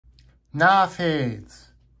Knife heads.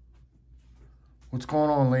 What's going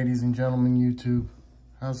on, ladies and gentlemen, YouTube?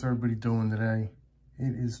 How's everybody doing today?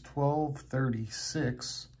 It is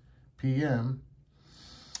 12:36 p.m.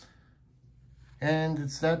 And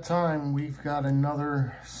it's that time. We've got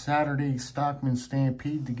another Saturday Stockman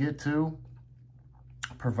Stampede to get to.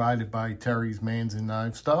 Provided by Terry's Mans and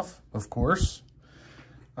Knife Stuff, of course.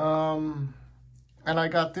 And I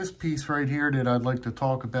got this piece right here that I'd like to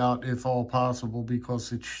talk about, if all possible,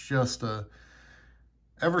 because it's just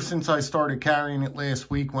ever since I started carrying it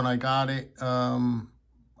last week when I got it,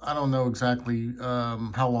 I don't know exactly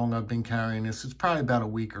how long I've been carrying this. It's probably about a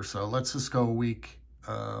week or so. Let's just go a week.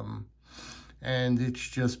 And it's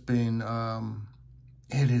just been,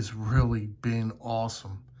 it has really been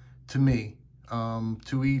awesome to me.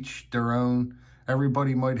 To each their own.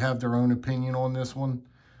 Everybody might have their own opinion on this one.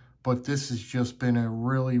 But this has just been a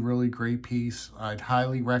really, really great piece. I'd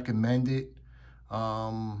highly recommend it.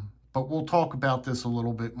 But we'll talk about this a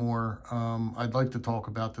little bit more. I'd like to talk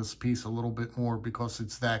about this piece a little bit more because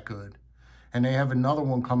it's that good. And they have another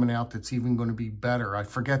one coming out that's even going to be better. I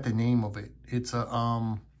forget the name of it. It's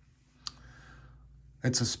a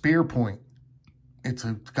spear point. It's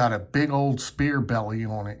got a big old spear belly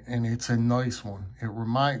on it, and it's a nice one. It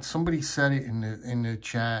reminds, somebody said it in the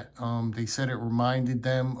chat. They said it reminded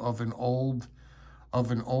them of an older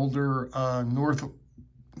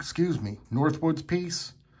Northwoods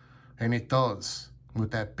piece, and it does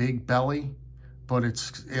with that big belly. But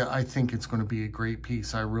I think it's going to be a great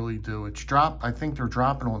piece. I really do. I think they're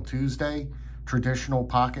dropping on Tuesday. Traditional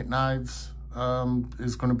Pocket Knives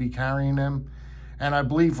is going to be carrying them. And I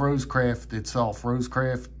believe Rosecraft itself,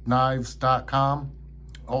 rosecraftknives.com,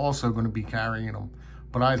 also going to be carrying them.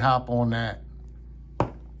 But I'd hop on that.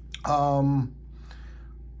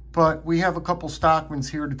 But we have a couple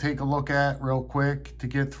Stockmans here to take a look at real quick to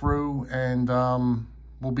get through. And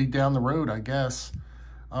we'll be down the road, I guess.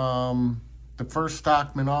 The first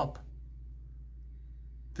Stockman up,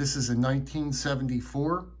 this is a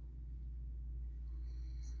 1974.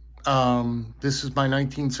 This is my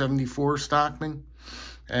 1974 Stockman,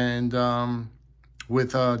 and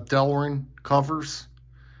with Delrin covers,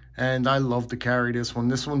 and I love to carry this one.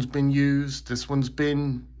 This one's been used. This one's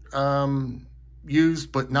been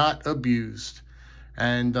used but not abused,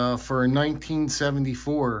 and for a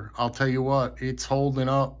 1974, I'll tell you what, it's holding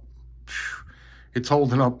up. It's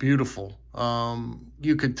holding up beautiful.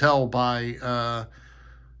 You could tell by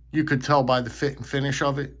the fit and finish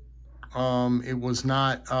of it. It was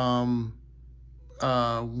not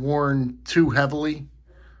worn too heavily.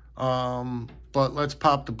 But let's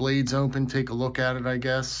pop the blades open, take a look at it, I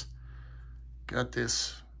guess. Got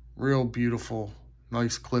this real beautiful,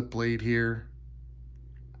 nice clip blade here.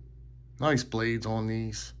 Nice blades on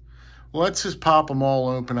these. Well, let's just pop them all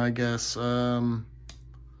open, I guess. Let's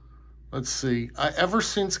see. Ever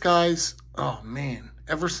since, guys, oh man,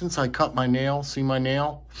 ever since I cut my nail, see my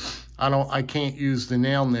nail? I can't use the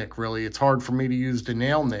nail nick, really. It's hard for me to use the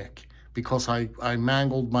nail nick because I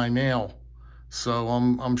mangled my nail. So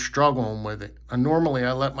I'm struggling with it. And normally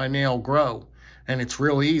I let my nail grow and it's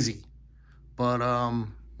real easy. But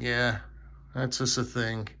yeah, that's just a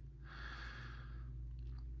thing.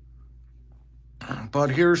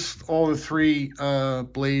 But here's all the three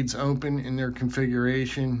blades open in their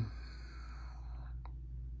configuration.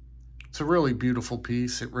 It's a really beautiful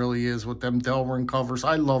piece. It really is with them Delrin covers.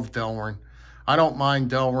 I love Delrin. I don't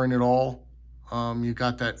mind Delrin at all. You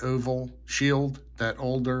got that oval shield, that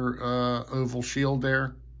older oval shield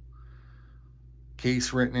there.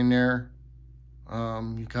 Case written in there.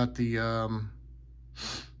 You got the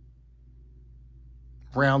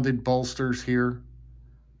rounded bolsters here.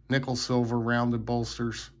 Nickel silver rounded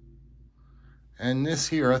bolsters. And this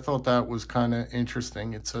here, I thought that was kind of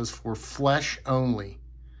interesting. It says for flesh only.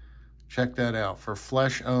 Check that out, for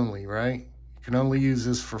flesh only, right? You can only use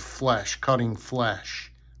this for flesh, cutting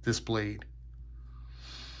flesh, this blade.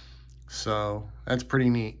 So that's pretty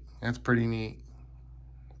neat. That's pretty neat.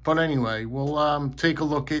 But anyway, we'll take a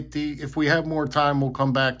look at if we have more time, we'll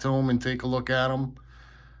come back to them and take a look at them.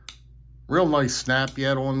 Real nice snap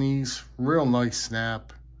yet on these. Real nice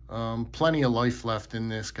snap. Plenty of life left in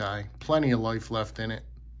this guy. Plenty of life left in it.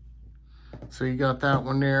 So you got that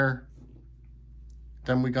one there.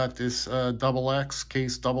 Then we got this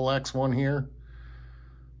case double X one here.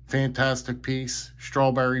 Fantastic piece.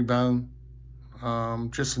 Strawberry bone.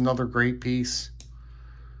 Just another great piece.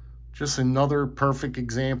 Just another perfect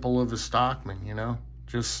example of a Stockman, you know.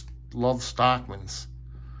 Just love Stockmans.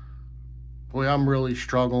 Boy, I'm really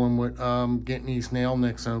struggling with getting these nail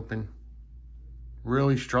nicks open.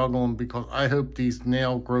 Really struggling because I hope these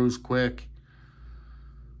nail grows quick.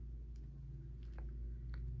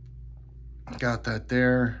 Got that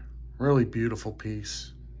there. Really beautiful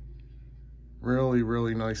piece. Really,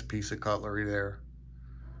 really nice piece of cutlery there.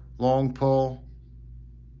 Long pull.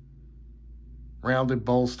 Rounded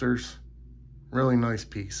bolsters. Really nice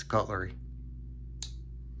piece, cutlery.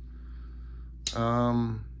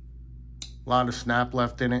 A lot of snap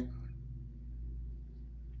left in it.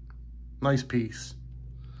 Nice piece.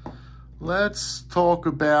 Let's talk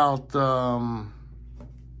about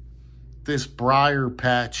this briar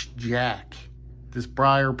patch jack. This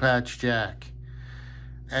briar patch jack.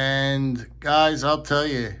 And guys, I'll tell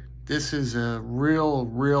you, this is a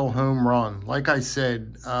real home run. Like I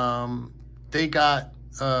said, they got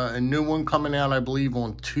a new one coming out, I believe,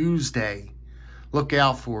 on Tuesday. Look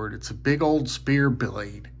out for it. It's a big old spear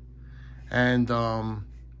blade. And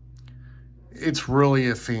it's really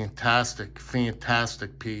a fantastic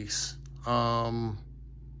piece. But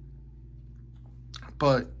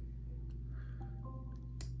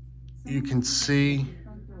you can see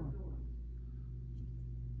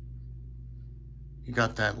you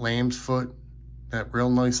got that lamb's foot, that real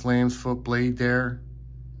nice lamb's foot blade there.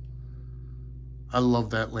 I love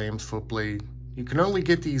that lamb's foot blade. You can only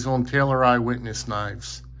get these on Taylor Eyewitness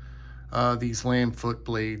knives, these lamb foot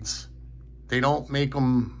blades. They don't make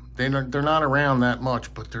them, they're not around that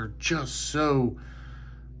much, but they're just so,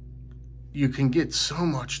 you can get so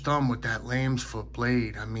much done with that lamb's foot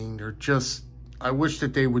blade. I mean, they're just, I wish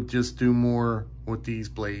that they would just do more with these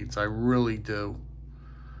blades. I really do.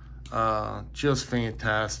 Just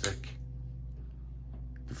fantastic.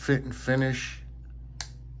 The fit and finish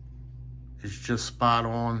is just spot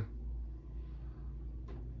on.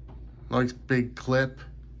 Nice big clip.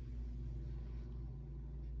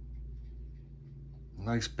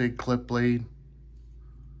 Nice big clip blade.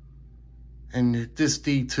 And this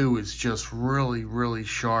D2 is just really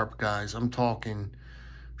sharp, guys. I'm talking,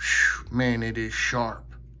 man, it is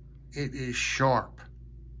sharp. It is sharp.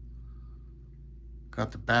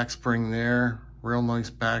 Got the back spring there. Real nice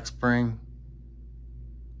back spring.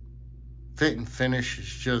 Fit and finish is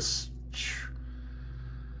just...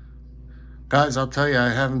 Guys, I'll tell you, I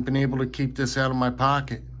haven't been able to keep this out of my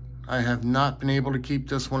pocket. I have not been able to keep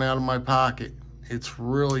this one out of my pocket. It's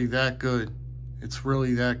really that good. It's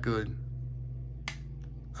really that good.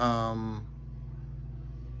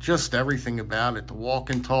 Just everything about it. The walk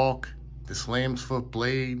and talk, this lamb's foot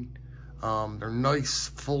blade. They're nice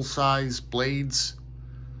full-size blades.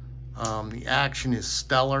 The action is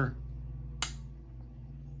stellar.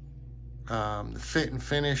 The fit and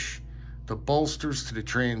finish, the bolsters to the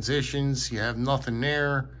transitions, you have nothing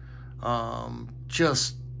there.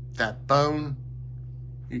 Just that bone,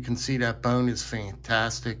 you can see that bone is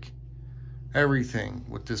fantastic. Everything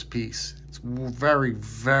with this piece, it's very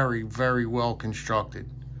well constructed.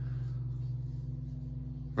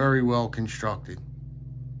 Very well constructed.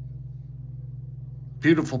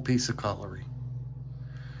 Beautiful piece of cutlery.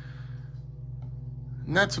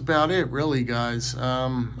 And that's about it, really, guys.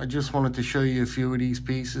 I just wanted to show you a few of these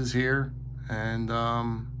pieces here. And,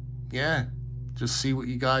 yeah, just see what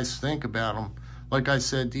you guys think about them. Like I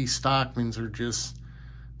said, these Stockmans are just,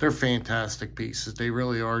 they're fantastic pieces. They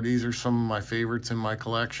really are. These are some of my favorites in my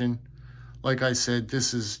collection. Like I said,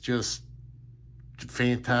 this is just a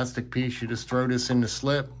fantastic piece. You just throw this in the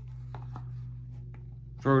slip.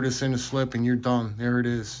 Throw this in the slip and you're done. There it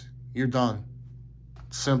is. You're done.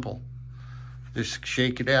 Simple. Just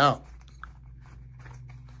shake it out.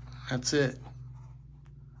 That's it.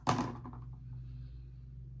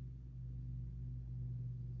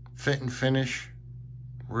 Fit and finish.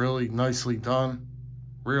 Really nicely done.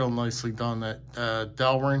 Real nicely done. That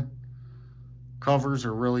Delrin covers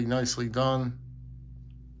are really nicely done.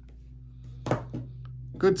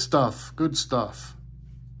 Good stuff. Good stuff.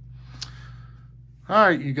 All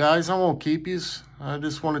right, you guys. I won't keep you. I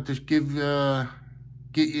just wanted to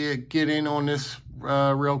get in on this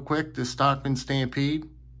real quick, the Stockman Stampede,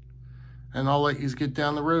 and I'll let you get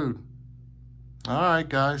down the road. All right,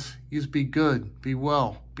 guys, you be good, be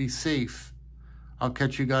well, be safe. I'll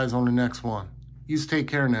catch you guys on the next one. You take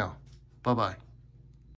care now. Bye-bye.